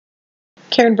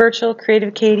Karen Birchall,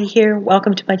 Creative Katie here.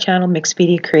 Welcome to my channel, Mixed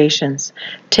Media Creations.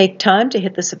 Take time to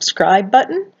hit the subscribe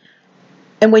button,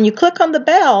 and when you click on the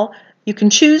bell, you can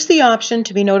choose the option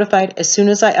to be notified as soon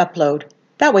as I upload.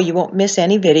 That way you won't miss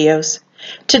any videos.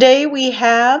 Today we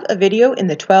have a video in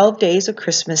the 12 Days of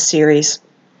Christmas series.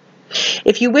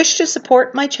 If you wish to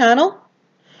support my channel,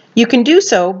 you can do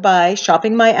so by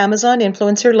shopping my Amazon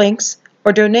influencer links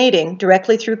or donating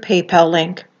directly through PayPal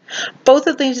link. Both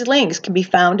of these links can be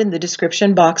found in the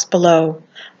description box below.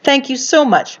 Thank you so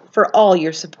much for all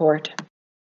your support.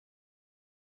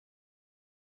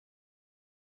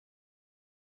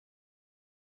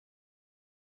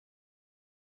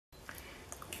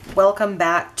 Welcome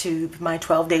back to my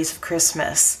 12 Days of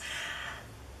Christmas.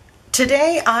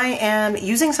 Today I am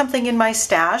using something in my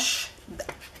stash,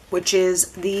 which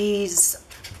is these,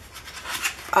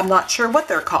 I'm not sure what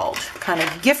they're called, kind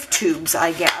of gift tubes,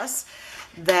 I guess,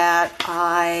 that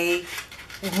I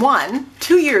won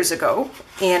 2 years ago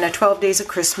in a 12 Days of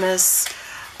Christmas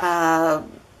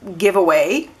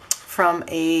giveaway from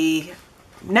a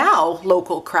now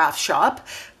local craft shop,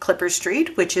 Clipper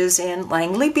Street, which is in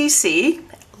Langley, BC.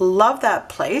 Love that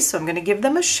place, so I'm going to give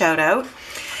them a shout out.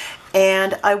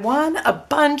 And I won a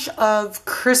bunch of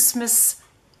Christmas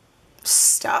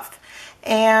stuff,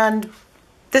 and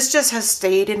this just has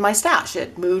stayed in my stash.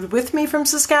 It moved with me from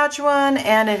Saskatchewan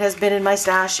and it has been in my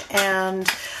stash, and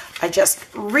I just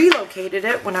relocated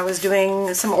it when I was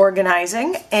doing some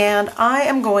organizing, and I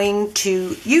am going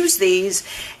to use these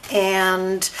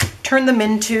and turn them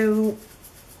into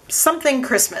something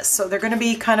Christmas. So they're going to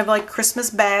be kind of like Christmas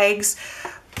bags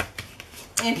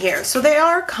in here. So they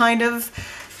are kind of,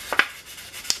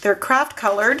 they're craft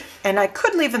colored, and I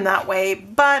could leave them that way,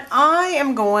 but I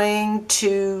am going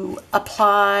to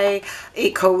apply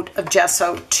a coat of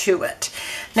gesso to it.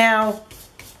 Now,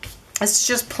 it's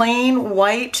just plain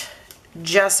white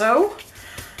gesso,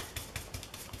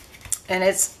 and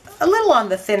it's a little on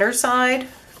the thinner side,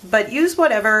 but use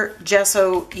whatever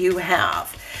gesso you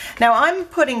have. Now, I'm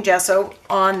putting gesso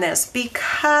on this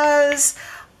because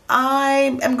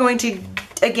I am going to,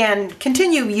 again,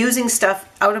 continue using stuff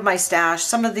out of my stash.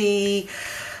 Some of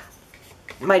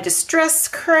my distress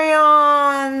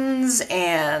crayons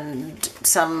and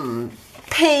some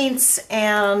paints,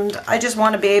 and I just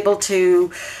want to be able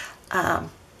to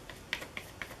have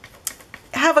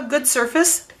a good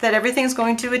surface that everything's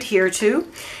going to adhere to,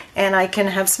 and I can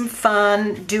have some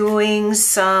fun doing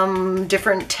some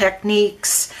different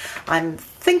techniques. I'm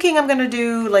thinking I'm going to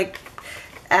do like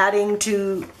adding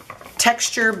to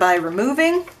texture by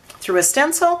removing through a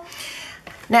stencil.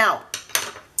 Now,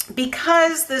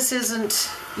 because this isn't,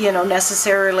 you know,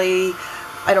 necessarily,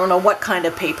 I don't know what kind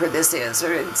of paper this is,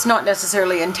 or it's not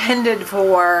necessarily intended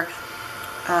for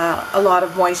a lot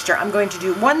of moisture, I'm going to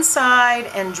do one side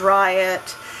and dry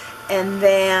it, and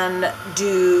then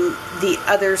do the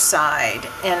other side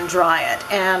and dry it.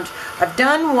 And I've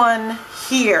done one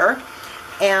here,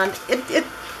 and it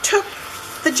took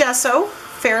the gesso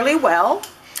fairly well.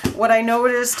 What I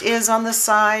noticed is on the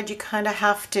side, you kind of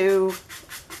have to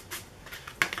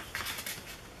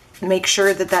make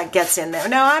sure that that gets in there.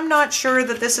 Now, I'm not sure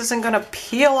that this isn't going to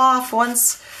peel off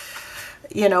once,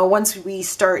 you know, once we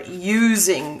start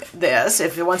using this,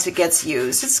 once it gets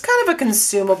used. It's kind of a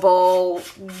consumable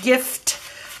gift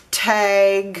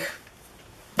tag,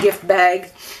 gift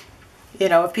bag. You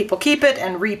know, if people keep it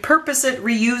and repurpose it,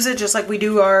 reuse it, just like we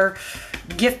do our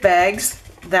gift bags,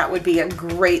 that would be a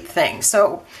great thing.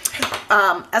 So,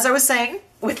 as I was saying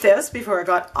with this, before I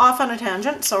got off on a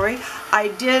tangent, sorry, I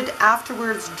did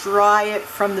afterwards dry it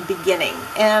from the beginning.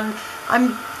 And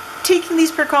I'm taking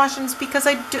these precautions because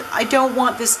I don't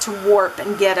want this to warp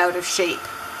and get out of shape.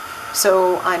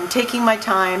 So I'm taking my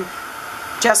time,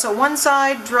 gesso one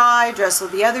side dry, gesso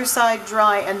the other side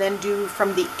dry, and then do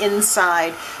from the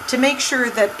inside to make sure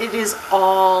that it is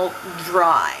all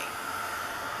dry.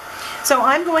 So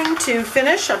I'm going to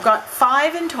finish, I've got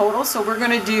 5 in total, so we're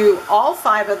going to do all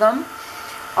 5 of them,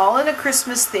 all in a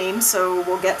Christmas theme. So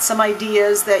we'll get some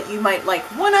ideas that you might like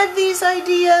one of these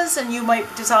ideas, and you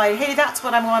might decide, hey, that's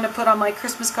what I want to put on my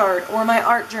Christmas card or my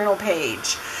art journal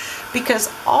page.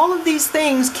 Because all of these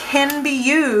things can be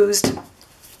used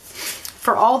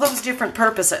for all those different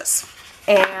purposes.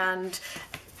 And,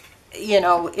 you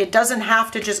know, it doesn't have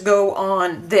to just go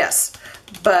on this.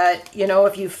 But, you know,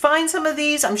 if you find some of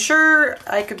these, I'm sure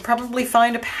I could probably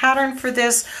find a pattern for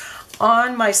this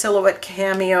on my Silhouette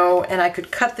Cameo, and I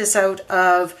could cut this out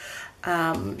of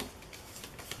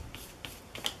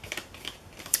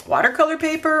watercolor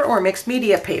paper or mixed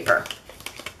media paper.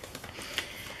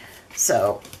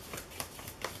 So,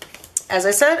 as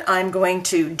I said, I'm going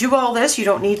to do all this. You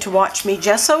don't need to watch me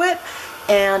gesso it.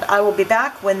 and I will be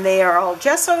back when they are all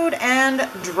gessoed and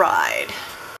dried.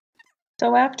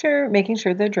 So after making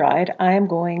sure they're dried, I am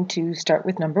going to start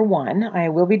with number 1. I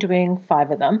will be doing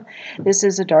 5 of them. This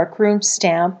is a darkroom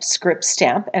stamp, script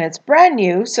stamp, and it's brand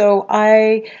new, so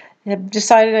I have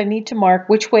decided I need to mark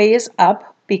which way is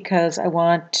up because I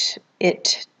want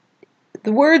it,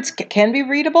 the words can be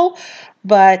readable,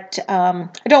 but I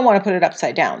don't want to put it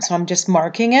upside down, so I'm just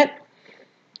marking it.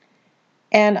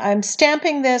 And I'm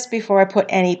stamping this before I put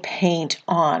any paint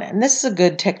on, and this is a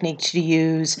good technique to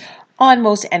use on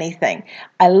most anything.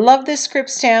 I love this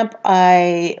script stamp.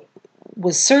 I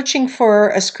was searching for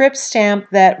a script stamp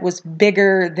that was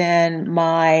bigger than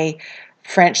my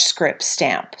French script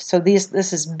stamp. So this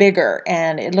is bigger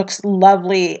and it looks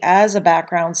lovely as a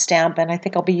background stamp, and I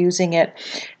think I'll be using it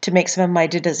to make some of my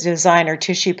designer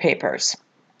tissue papers.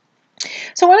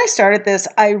 So when I started this,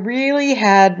 I really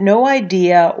had no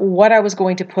idea what I was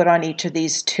going to put on each of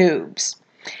these tubes.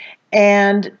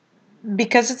 And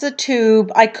because it's a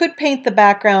tube, I could paint the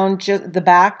background, the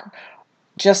back,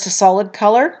 just a solid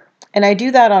color, and I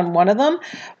do that on one of them,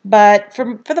 but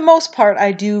for the most part,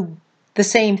 I do the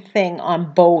same thing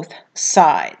on both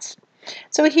sides.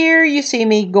 So here you see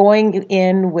me going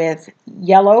in with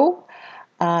yellow,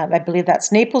 I believe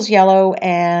that's Naples yellow,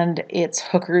 and it's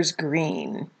Hooker's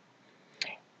green.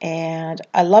 And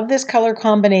I love this color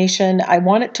combination. I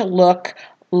want it to look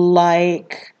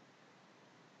like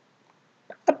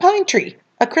a pine tree,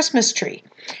 a Christmas tree,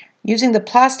 using the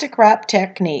plastic wrap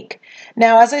technique.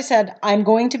 Now, as I said, I'm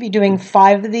going to be doing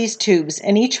 5 of these tubes,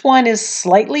 and each one is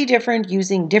slightly different,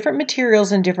 using different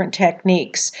materials and different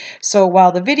techniques. So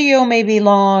while the video may be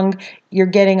long, you're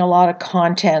getting a lot of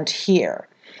content here.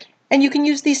 And you can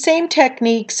use these same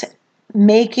techniques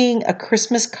making a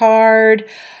Christmas card,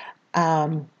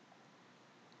 an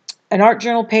art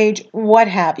journal page, what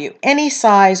have you. Any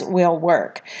size will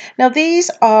work. Now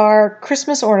these are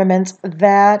Christmas ornaments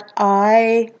that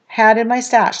I had in my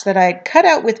stash that I cut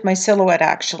out with my Silhouette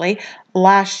actually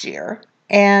last year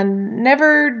and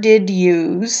never did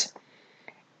use.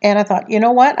 And I thought, you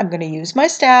know what, I'm going to use my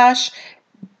stash,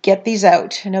 get these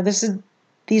out. Now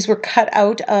these were cut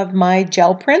out of my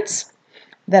gel prints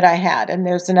that I had, and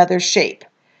there's another shape.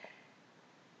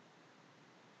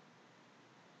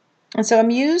 And so I'm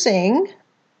using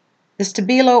the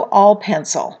Stabilo All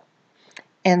Pencil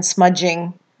and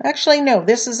smudging. Actually, no,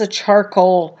 this is a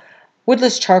charcoal,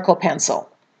 woodless charcoal pencil.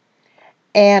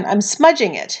 And I'm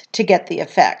smudging it to get the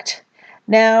effect.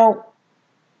 Now,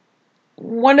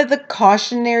 one of the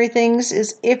cautionary things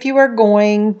is if you are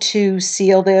going to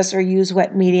seal this or use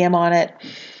wet medium on it,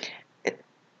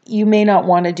 you may not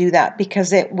want to do that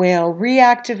because it will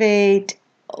reactivate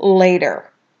later.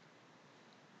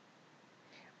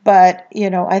 But, you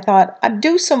know, I thought I'd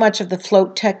do so much of the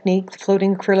float technique, the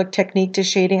floating acrylic technique to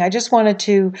shading. I just wanted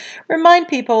to remind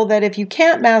people that if you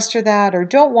can't master that or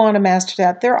don't want to master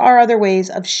that, there are other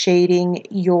ways of shading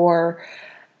your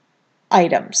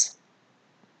items.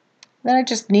 Then I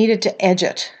just needed to edge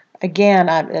it. Again,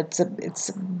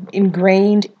 it's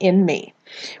ingrained in me.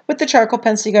 With the charcoal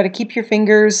pencil, you got to keep your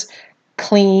fingers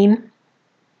clean.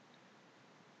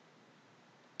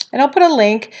 And I'll put a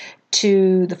link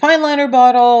to the fine liner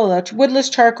bottle, the woodless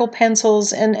charcoal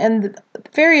pencils, and the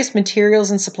various materials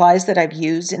and supplies that I've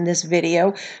used in this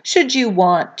video, should you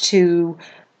want to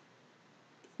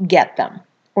get them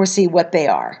or see what they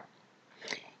are.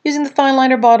 Using the fine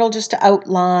liner bottle just to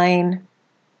outline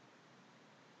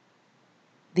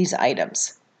these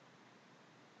items.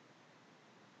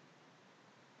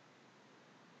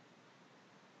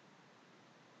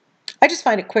 I just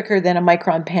find it quicker than a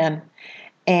Micron pen.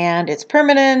 And it's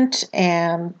permanent,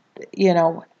 and you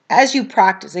know, as you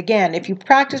practice, again, if you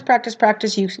practice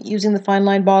using the fine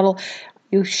line bottle,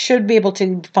 you should be able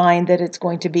to find that it's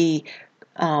going to be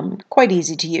quite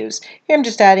easy to use. Here I'm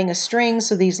just adding a string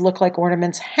so these look like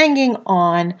ornaments hanging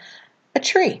on a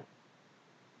tree.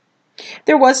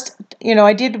 There was, you know,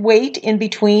 I did wait in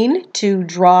between to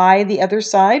dry the other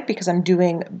side because I'm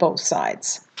doing both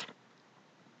sides.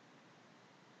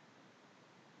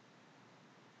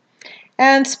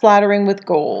 And splattering with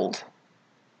gold,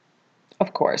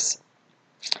 of course.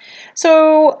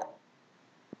 So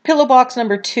pillow box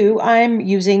number 2, I'm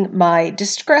using my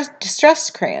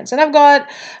distressed crayons, and I've got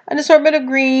an assortment of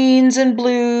greens and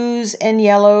blues and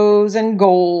yellows and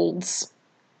golds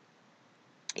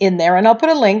in there, and I'll put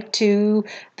a link to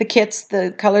the kits,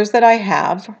 the colors that I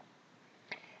have,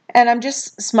 and I'm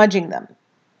just smudging them.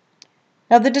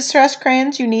 Now the distressed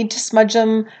crayons, you need to smudge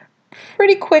them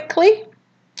pretty quickly.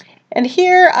 And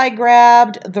here I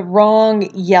grabbed the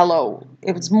wrong yellow.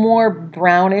 It was more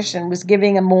brownish and was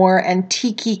giving a more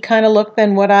antique-y kind of look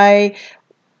than what I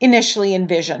initially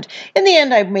envisioned. In the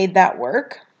end, I made that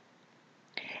work.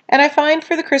 And I find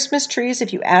for the Christmas trees,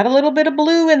 if you add a little bit of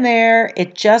blue in there,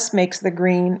 it just makes the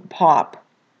green pop.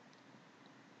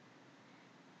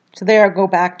 So there I'll go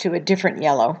back to a different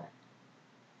yellow.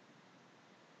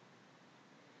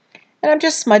 And I'm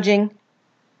just smudging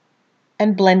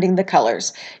and blending the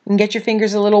colors. You can get your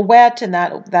fingers a little wet, and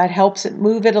that helps it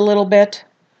move it a little bit.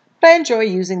 But I enjoy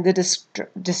using the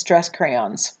Distress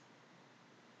crayons.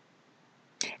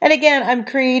 And again, I'm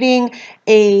creating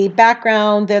a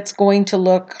background that's going to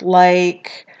look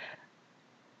like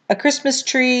a Christmas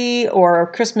tree or a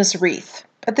Christmas wreath.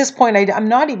 At this point, I'm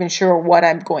not even sure what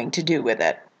I'm going to do with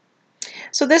it.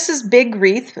 So this is Big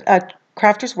Wreath, a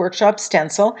Crafters Workshop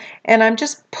stencil, and I'm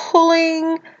just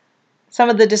pulling some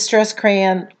of the Distress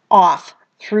crayon off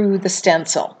through the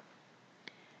stencil.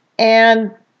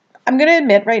 And I'm going to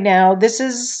admit right now,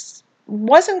 this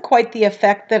wasn't quite the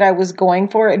effect that I was going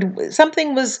for.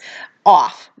 Something was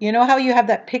off. You know how you have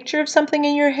that picture of something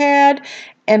in your head,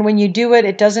 and when you do it,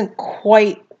 it doesn't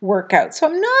quite work out. So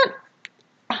I'm not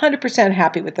 100%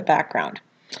 happy with the background.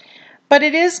 But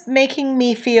it is making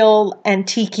me feel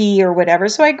antique-y or whatever.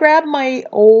 So I grabbed my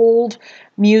old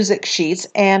music sheets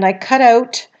and I cut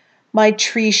out my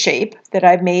tree shape that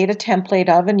I've made a template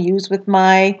of and used with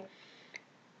my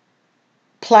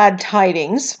plaid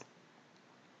tidings.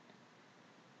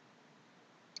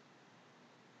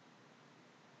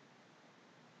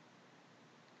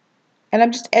 And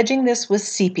I'm just edging this with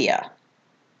sepia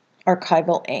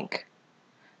archival ink.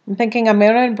 I'm thinking I'm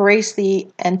going to embrace the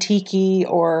antique-y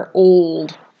or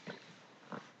old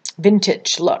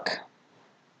vintage look.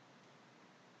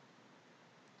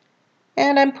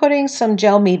 And I'm putting some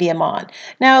gel medium on.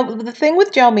 Now, the thing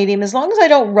with gel medium, as long as I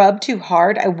don't rub too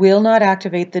hard, I will not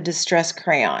activate the Distress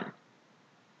crayon.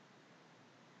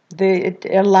 It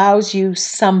allows you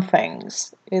some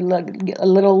things, a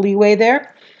little leeway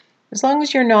there, as long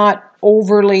as you're not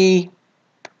overly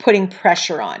putting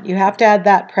pressure on. You have to add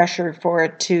that pressure for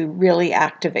it to really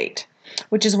activate,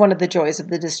 which is one of the joys of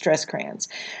the Distress crayons.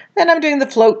 Then I'm doing the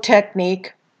float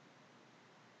technique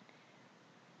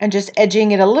and just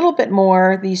edging it a little bit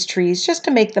more, these trees, just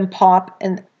to make them pop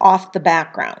and off the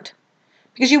background.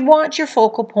 Because you want your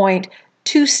focal point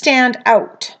to stand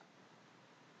out.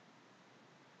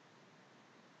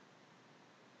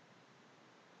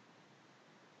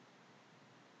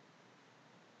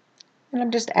 And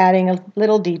I'm just adding a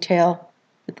little detail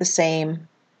with the same.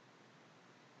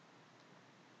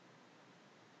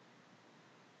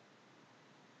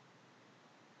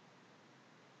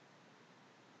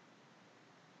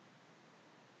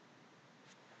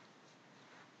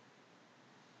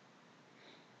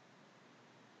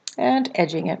 And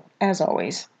edging it, as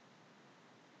always.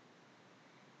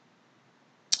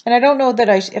 And I don't know that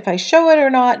if I show it or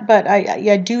not, but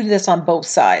I do this on both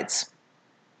sides.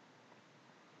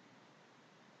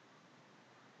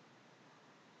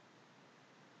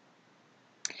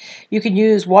 You can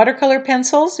use watercolor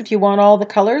pencils if you want all the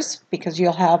colors, because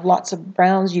you'll have lots of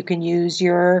browns. You can use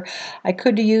I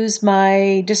could use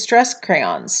my Distress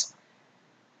crayons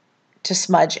to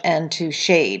smudge and to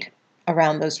shade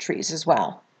around those trees as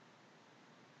well.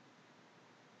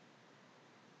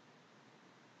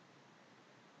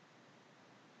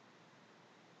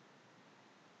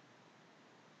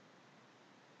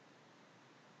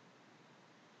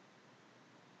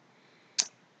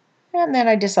 And then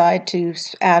I decide to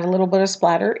add a little bit of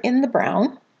splatter in the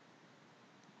brown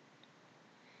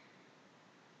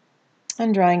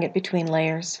and drying it between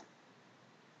layers.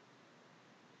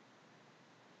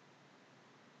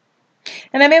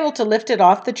 And I'm able to lift it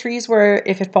off the trees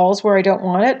if it falls where I don't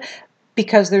want it,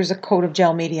 because there's a coat of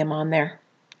gel medium on there.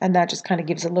 And that just kind of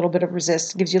gives a little bit of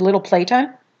resist, gives you a little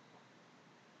playtime.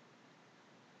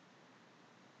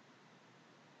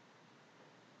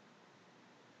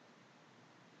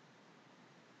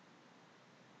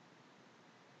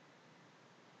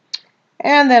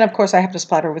 And then, of course, I have to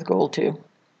splatter with gold too.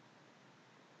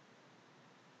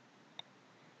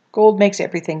 Gold makes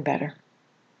everything better.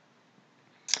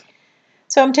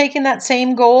 So I'm taking that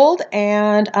same gold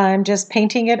and I'm just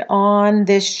painting it on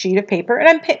this sheet of paper.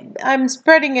 And I'm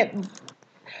spreading it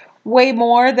way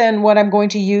more than what I'm going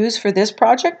to use for this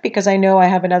project, because I know I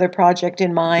have another project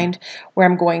in mind where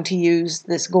I'm going to use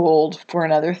this gold for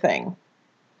another thing.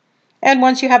 And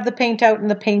once you have the paint out and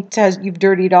the paint you've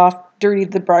dirtied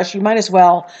the brush, you might as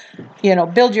well,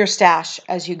 build your stash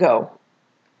as you go.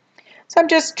 So I'm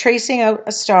just tracing out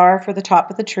a star for the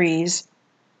top of the trees.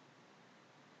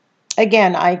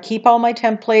 Again, I keep all my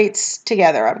templates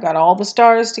together. I've got all the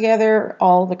stars together,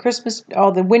 all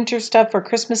the winter stuff or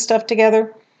Christmas stuff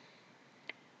together.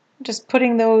 I'm just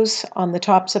putting those on the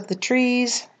tops of the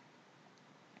trees.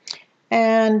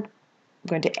 And I'm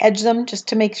going to edge them just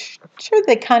to make sure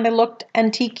they kind of looked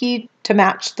antique-y to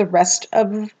match the rest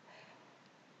of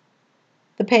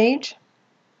the page.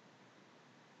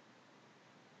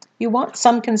 You want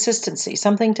some consistency,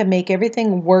 something to make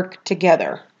everything work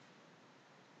together.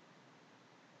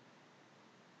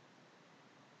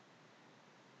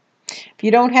 If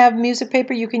you don't have music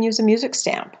paper, you can use a music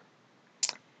stamp.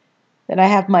 Then I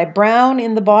have my brown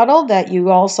in the bottle that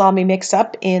you all saw me mix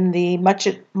up in the Much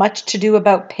to Do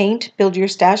About Paint Build Your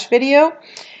Stash video.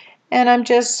 And I'm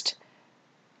just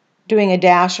doing a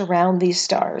dash around these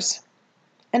stars.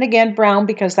 And again, brown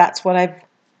because that's what I've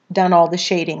done all the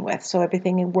shading with, so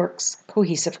everything works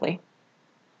cohesively.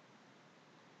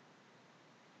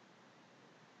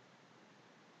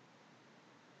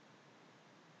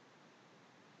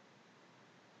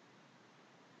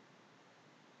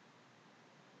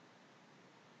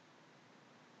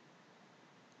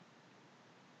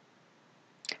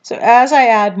 So as I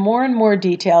add more and more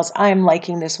details, I'm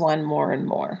liking this one more and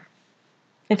more.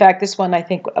 In fact, this one, I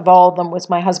think, of all of them, was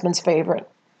my husband's favorite.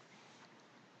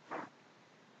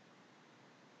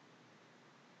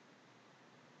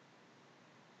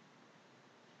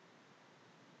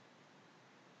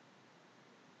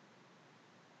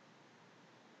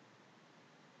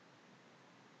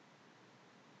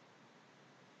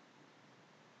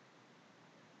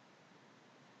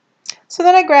 So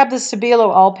then I grab the Stabilo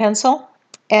All pencil,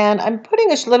 and I'm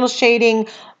putting a little shading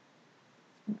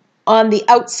on the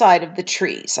outside of the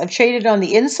trees. I've shaded on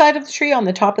the inside of the tree on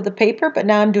the top of the paper, but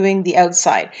now I'm doing the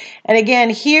outside. And again,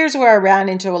 here's where I ran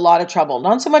into a lot of trouble.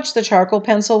 Not so much the charcoal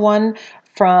pencil one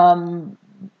from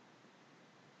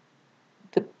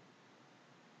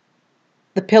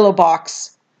the pillow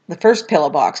box, the first pillow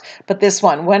box, but this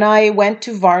one. When I went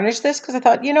to varnish this, because I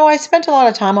thought, you know, I spent a lot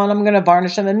of time on them, I'm going to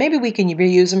varnish them, and maybe we can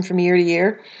reuse them from year to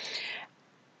year.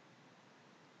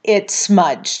 It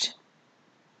smudged.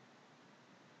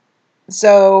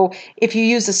 So if you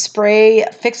use a spray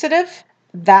fixative,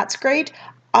 that's great.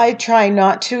 I try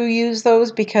not to use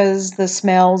those because the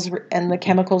smells and the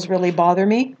chemicals really bother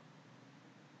me,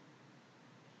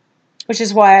 which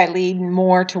is why I lean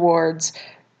more towards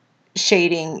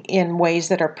shading in ways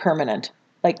that are permanent,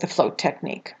 like the float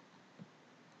technique.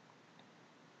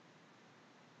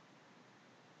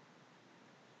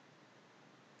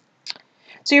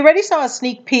 So you already saw a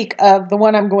sneak peek of the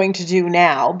one I'm going to do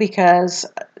now, because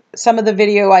some of the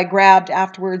video I grabbed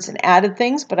afterwards and added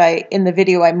things, but in the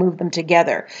video I moved them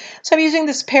together. So I'm using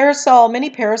this mini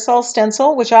parasol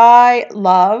stencil, which I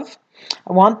love.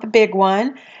 I want the big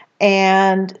one,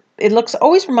 and it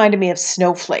always reminded me of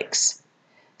snowflakes.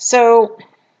 So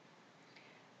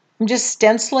I'm just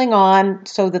stenciling on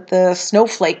so that the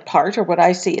snowflake part, or what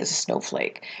I see as a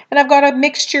snowflake, and I've got a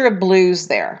mixture of blues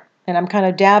there, and I'm kind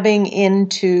of dabbing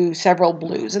into several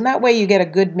blues, and that way you get a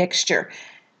good mixture.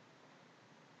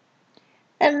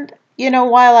 And, you know,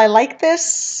 while I like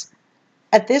this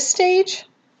at this stage,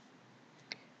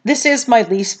 this is my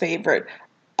least favorite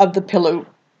of the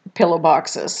pillow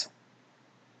boxes.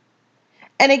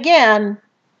 And again,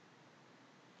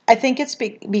 I think it's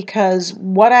because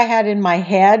what I had in my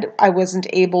head, I wasn't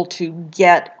able to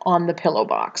get on the pillow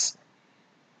box.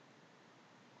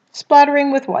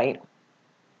 Splattering with white.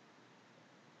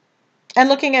 And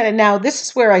looking at it now, this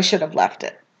is where I should have left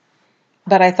it,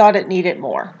 but I thought it needed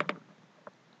more.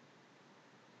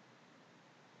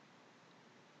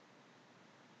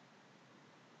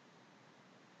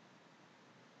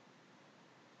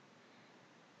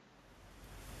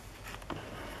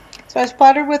 So I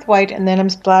splattered with white, and then I'm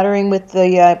splattering with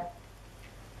the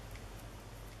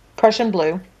Prussian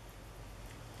blue.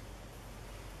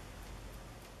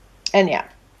 And yeah,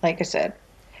 like I said,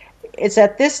 it's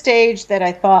at this stage that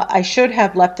I thought I should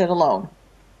have left it alone.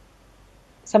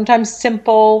 Sometimes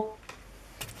simple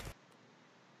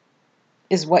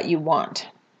is what you want.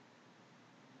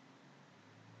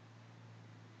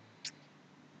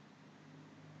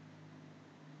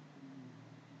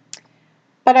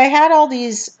 But I had all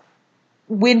these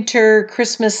winter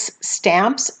Christmas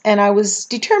stamps, and I was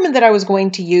determined that I was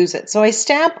going to use it. So I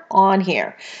stamp on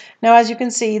here. Now, as you can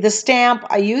see, the stamp,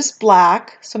 I used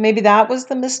black, so maybe that was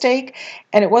the mistake,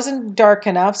 and it wasn't dark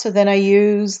enough, so then I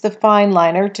used the fine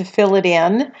liner to fill it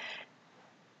in.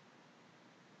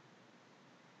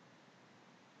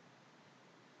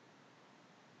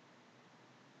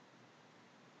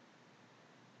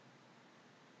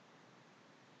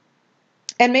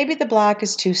 And maybe the black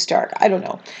is too stark, I don't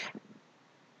know.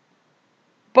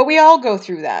 But we all go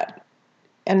through that.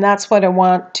 And that's what I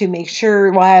want to make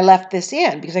sure why I left this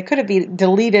in, because I could have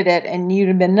deleted it and you'd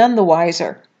have been none the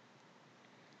wiser.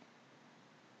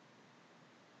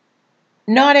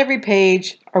 not every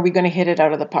page are we going to hit it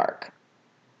out of the park.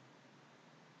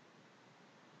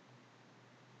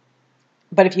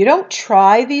 But if you don't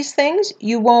try these things,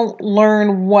 you won't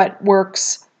learn what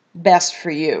works best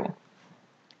for you.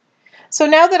 So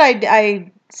now that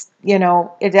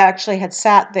it actually had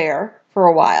sat there for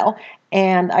a while,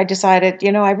 and I decided,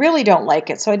 I really don't like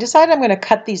it. So I decided I'm going to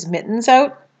cut these mittens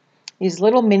out, these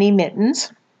little mini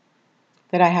mittens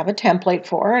that I have a template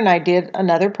for, and I did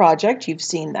another project, you've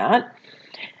seen that,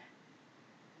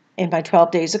 in my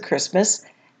 12 Days of Christmas.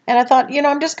 And I thought,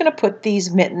 I'm just going to put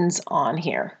these mittens on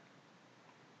here,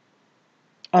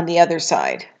 on the other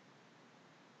side.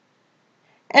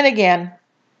 And again,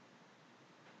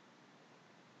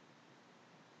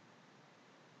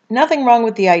 nothing wrong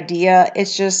with the idea.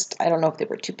 It's just, I don't know if they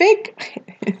were too big.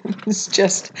 It's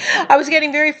just, I was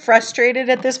getting very frustrated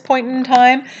at this point in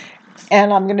time.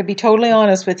 And I'm going to be totally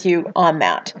honest with you on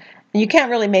that. You can't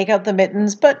really make out the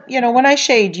mittens, but, when I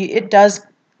shade you, it does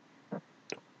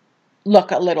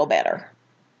look a little better.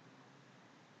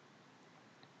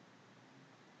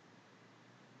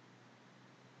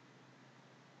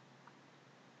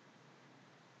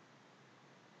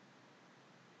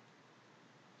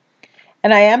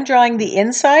 And I am drawing the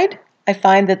inside. I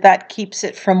find that keeps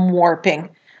it from warping,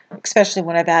 especially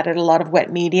when I've added a lot of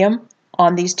wet medium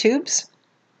on these tubes.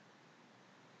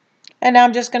 And now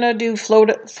I'm just going to do float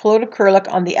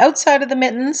acrylic on the outside of the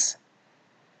mittens.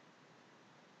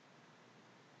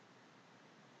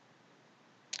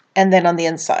 And then on the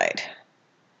inside.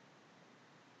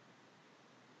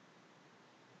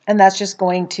 And that's just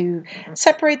going to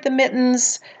separate the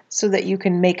mittens so that you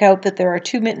can make out that there are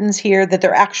two mittens here, that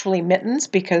they're actually mittens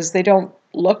because they don't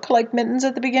look like mittens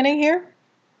at the beginning here.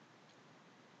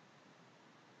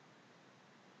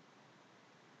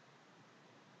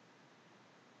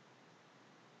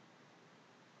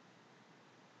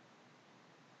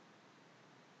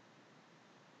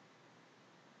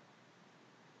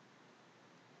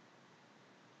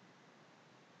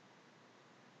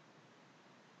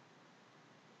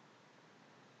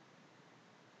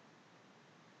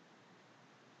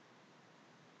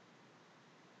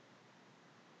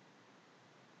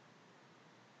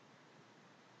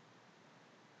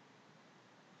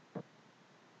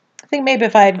 I think maybe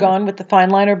if I had gone with the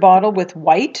fine liner bottle with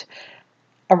white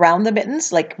around the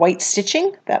mittens, like white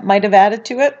stitching, that might have added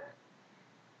to it.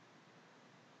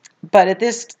 But at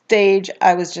this stage,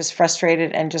 I was just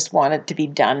frustrated and just wanted to be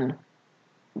done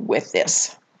with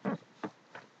this.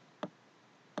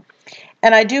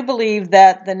 And I do believe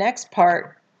that the next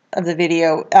part of the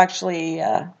video actually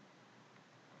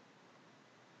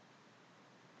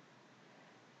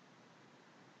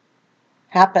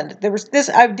happened. There was this,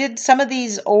 I did some of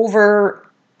these over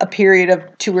a period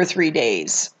of 2 or 3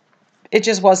 days. It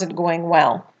just wasn't going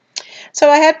well. So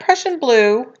I had Prussian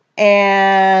blue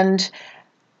and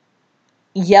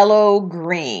yellow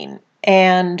green.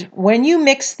 And when you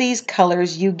mix these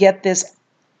colors, you get this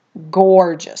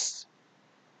gorgeous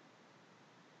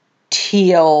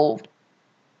teal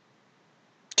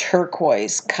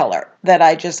turquoise color that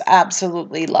I just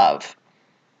absolutely love.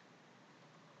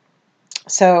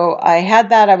 So I had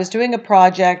that. I was doing a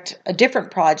project, a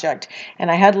different project, and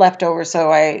I had leftover,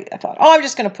 so I thought, oh, I'm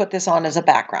just going to put this on as a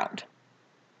background.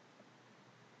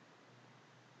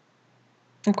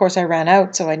 Of course, I ran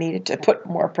out, so I needed to put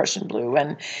more Prussian blue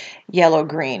and yellow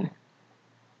green.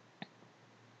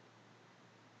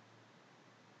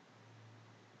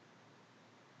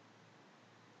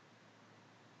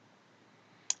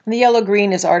 And the yellow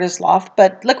green is Artist Loft,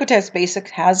 but Liquitex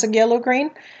Basics has a yellow green,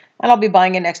 and I'll be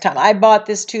buying it next time. I bought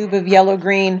this tube of yellow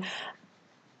green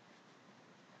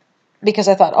because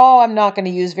I thought, oh, I'm not going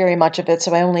to use very much of it,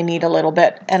 so I only need a little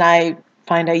bit, and I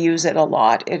find I use it a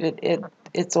lot.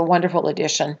 It's a wonderful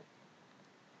addition.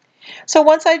 So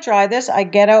once I dry this, I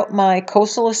get out my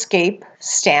Coastal Escape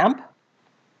stamp,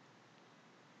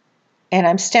 and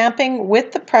I'm stamping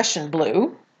with the Prussian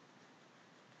blue.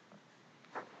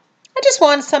 I just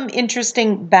want some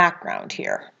interesting background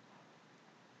here.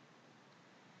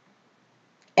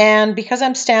 And because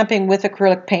I'm stamping with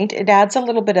acrylic paint, it adds a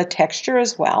little bit of texture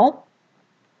as well.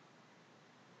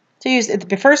 To use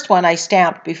the first one I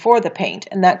stamped before the paint,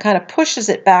 and that kind of pushes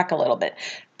it back a little bit.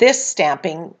 This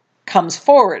stamping comes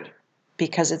forward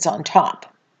because it's on top.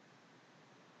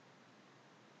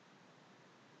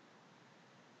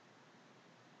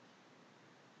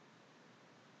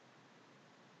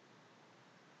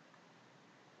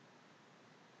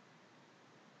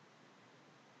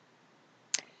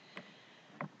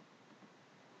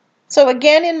 So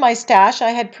again, in my stash,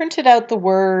 I had printed out the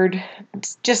word,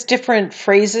 just different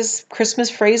phrases, Christmas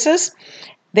phrases,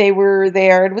 they were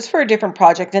there. It was for a different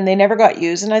project and they never got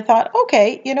used. And I thought,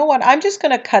 okay, you know what? I'm just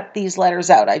going to cut these letters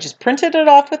out. I just printed it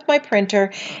off with my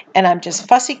printer and I'm just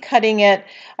fussy cutting it.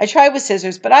 I tried with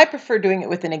scissors, but I prefer doing it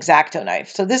with an X-Acto knife.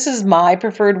 So this is my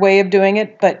preferred way of doing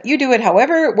it, but you do it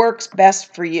however it works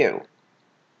best for you.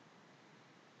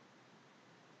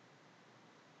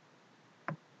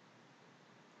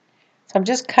 So I'm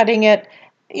just cutting it,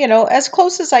 you know, as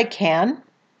close as I can.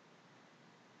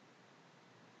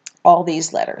 All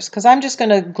these letters, because I'm just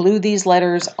going to glue these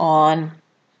letters on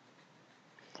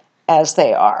as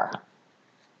they are.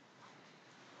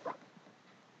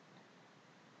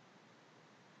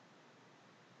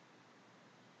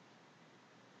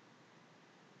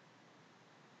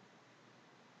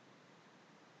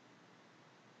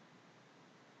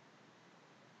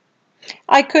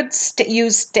 I could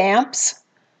use stamps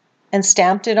and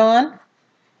stamped it on,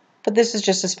 but this is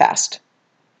just as fast.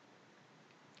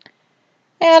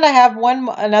 And I have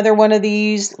another one of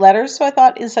these letters, so I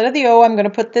thought instead of the O, I'm going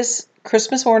to put this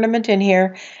Christmas ornament in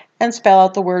here and spell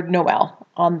out the word Noel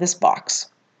on this box.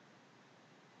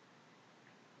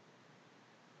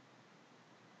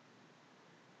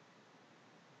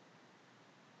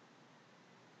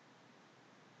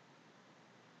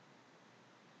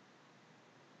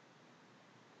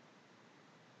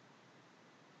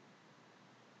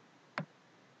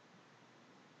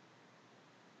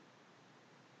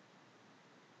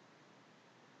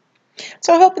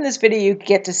 So I hope in this video you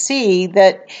get to see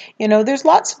that, you know, there's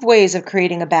lots of ways of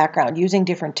creating a background using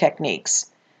different techniques.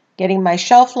 Getting my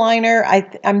shelf liner,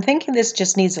 I'm thinking this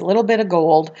just needs a little bit of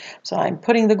gold. So I'm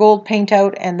putting the gold paint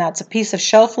out and that's a piece of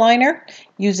shelf liner,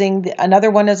 using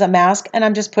another one as a mask, and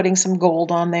I'm just putting some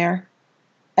gold on there.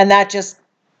 And that just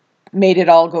made it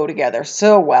all go together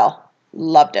so well.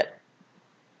 Loved it.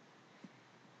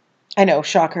 I know,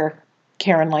 shocker,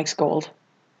 Karen likes gold.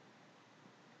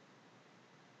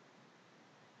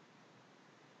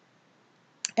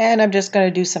 And I'm just going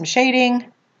to do some shading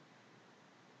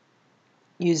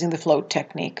using the float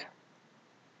technique.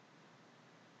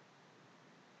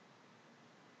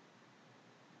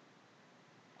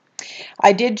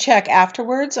 I did check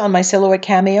afterwards on my Silhouette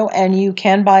Cameo, and you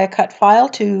can buy a cut file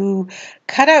to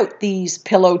cut out these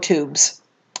pillow tubes,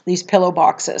 these pillow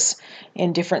boxes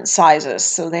in different sizes.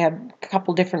 So they have a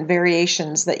couple different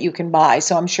variations that you can buy.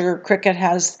 So I'm sure Cricut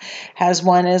has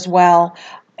one as well.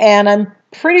 And I'm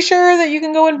pretty sure that you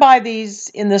can go and buy these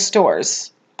in the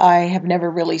stores. I have never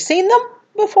really seen them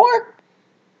before.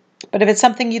 But if it's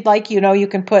something you'd like, you know, you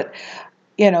can put,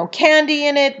 you know, candy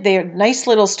in it. They're nice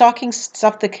little stocking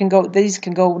stuff that can go, these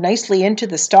can go nicely into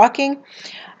the stocking.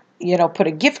 You know, put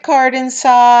a gift card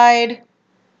inside,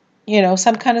 you know,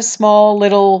 some kind of small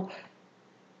little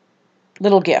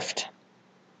gift.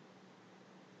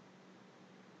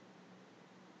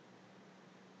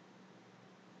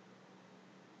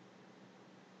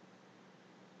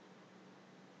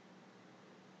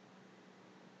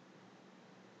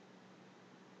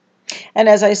 And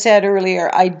as I said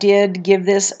earlier, I did give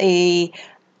this a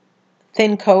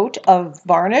thin coat of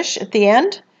varnish at the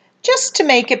end, just to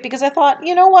make it, because I thought,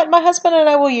 you know what, my husband and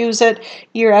I will use it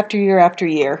year after year after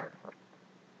year.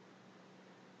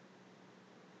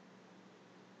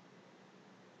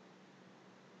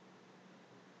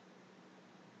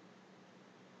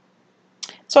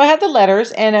 So I have the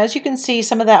letters, and as you can see,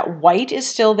 some of that white is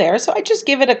still there, so I just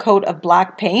give it a coat of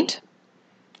black paint,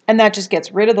 and that just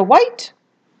gets rid of the white.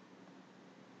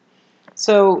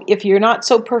 So if you're not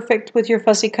so perfect with your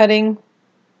fussy cutting,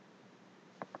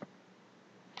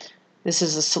 this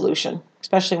is a solution,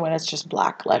 especially when it's just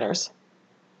black letters.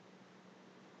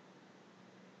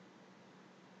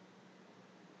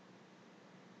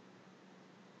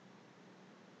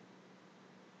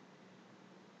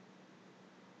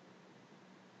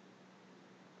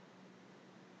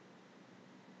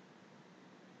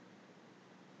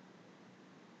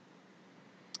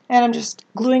 And I'm just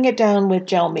gluing it down with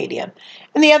gel medium.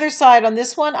 And the other side on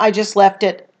this one, I just left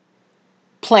it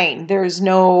plain. There's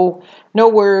no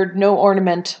word, no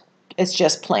ornament. It's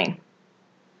just plain.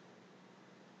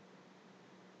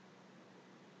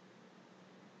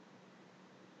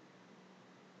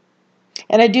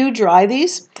 And I do dry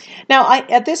these. Now,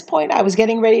 at this point, I was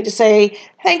getting ready to say,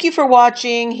 thank you for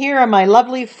watching. Here are my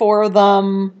lovely 4 of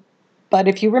them. But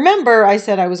if you remember, I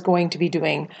said I was going to be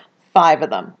doing 5 of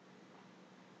them.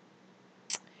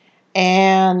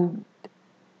 And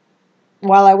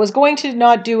while I was going to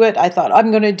not do it, I thought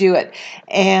I'm going to do it.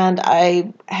 And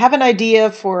I have an idea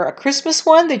for a Christmas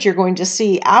one that you're going to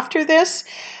see after this.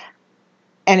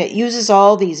 And it uses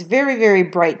all these very, very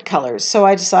bright colors. So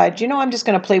I decided, you know, I'm just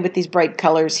going to play with these bright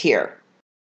colors here.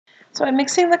 So I'm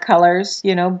mixing the colors,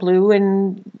 you know, blue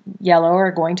and yellow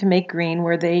are going to make green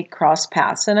where they cross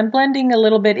paths, and I'm blending a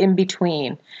little bit in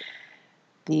between.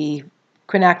 The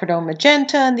quinacridone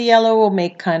magenta and the yellow will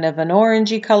make kind of an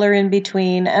orangey color in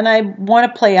between, and I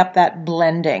want to play up that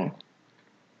blending.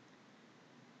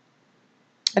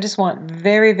 I just want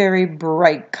very, very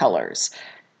bright colors.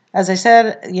 As I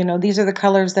said, you know, these are the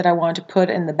colors that I want to put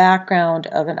in the background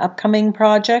of an upcoming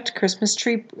project, Christmas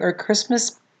tree or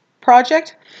Christmas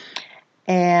project.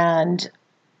 And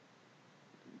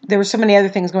there were so many other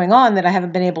things going on that I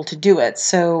haven't been able to do it.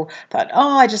 So I thought,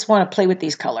 oh, I just want to play with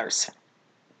these colors.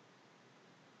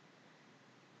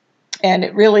 And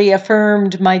it really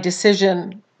affirmed my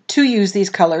decision to use these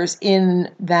colors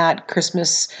in that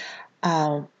Christmas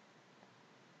one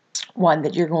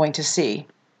that you're going to see.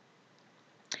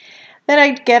 Then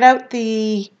I get out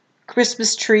the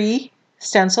Christmas tree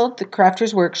stencil, the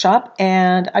Crafters Workshop,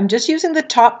 and I'm just using the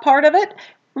top part of it.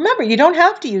 Remember, you don't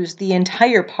have to use the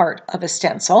entire part of a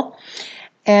stencil.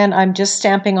 And I'm just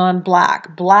stamping on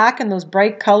black. Black and those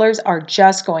bright colors are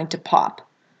just going to pop.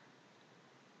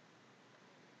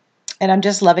 And I'm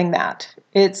just loving that.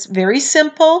 It's very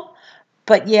simple,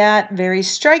 but yet very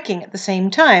striking at the same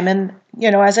time. And, you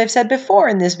know, as I've said before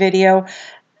in this video,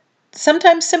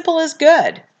 sometimes simple is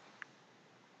good.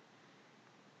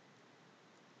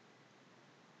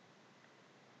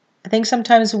 I think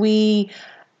sometimes we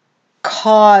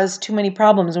cause too many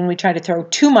problems when we try to throw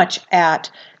too much at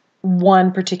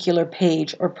one particular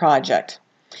page or project.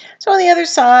 So on the other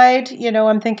side, you know,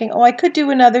 I'm thinking, oh, I could do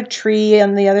another tree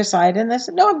on the other side. And I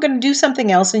said, no, I'm going to do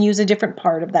something else and use a different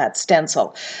part of that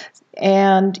stencil.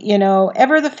 And, you know,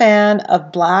 ever the fan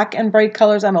of black and bright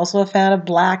colors, I'm also a fan of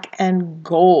black and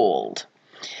gold.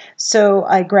 So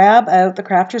I grab out the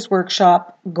Crafters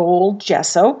Workshop Gold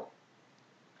Gesso,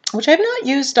 which I've not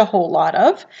used a whole lot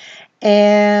of,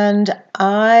 and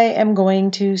I am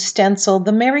going to stencil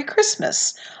the Merry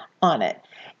Christmas on it.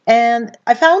 And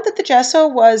I found that the gesso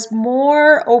was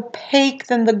more opaque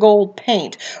than the gold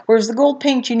paint, whereas the gold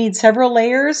paint you need several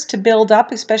layers to build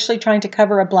up, especially trying to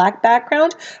cover a black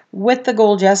background. With the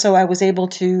gold gesso, I was able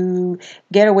to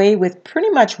get away with pretty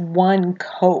much one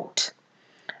coat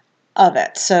of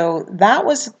it. So that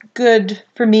was good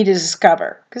for me to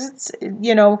discover, because it's,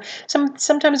 you know,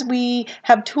 sometimes we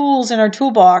have tools in our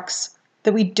toolbox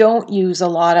that we don't use a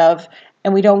lot of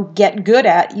and we don't get good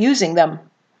at using them.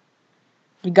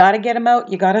 You got to get them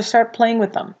out. You got to start playing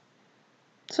with them.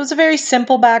 So it's a very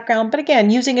simple background, but again,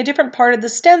 using a different part of the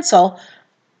stencil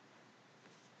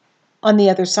on the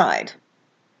other side.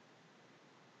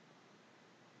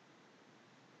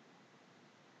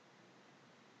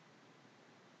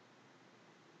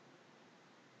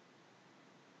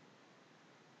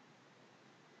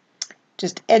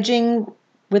 Just edging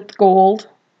with gold.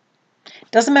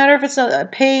 Doesn't matter if it's a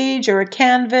page or a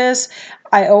canvas,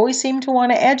 I always seem to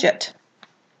want to edge it.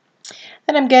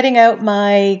 Then I'm getting out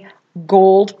my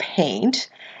gold paint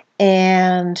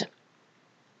and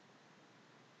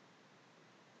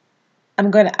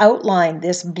I'm going to outline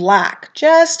this black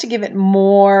just to give it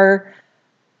more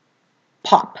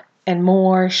pop and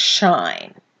more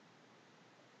shine.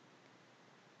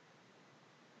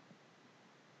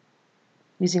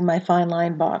 Using my fine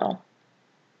line bottle.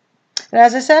 And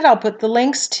as I said, I'll put the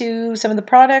links to some of the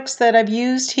products that I've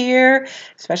used here,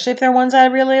 especially if they're ones I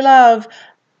really love,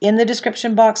 in the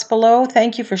description box below.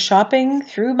 Thank you for shopping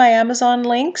through my Amazon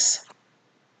links.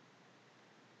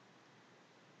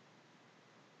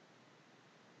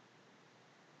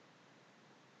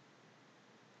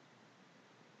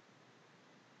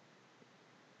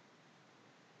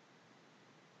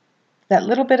 That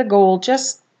little bit of gold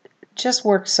just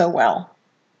works so well.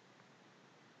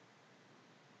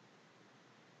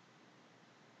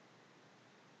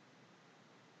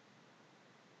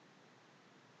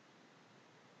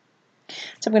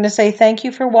 So I'm going to say thank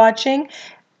you for watching.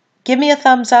 Give me a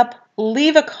thumbs up,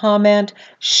 leave a comment,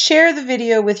 share the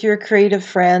video with your creative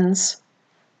friends.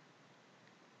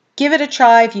 Give it a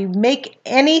try. If you make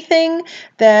anything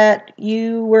that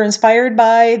you were inspired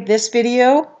by this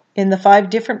video in the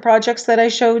 5 different projects that I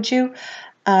showed you,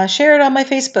 share it on my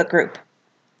Facebook group.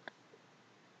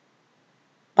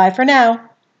 Bye for now.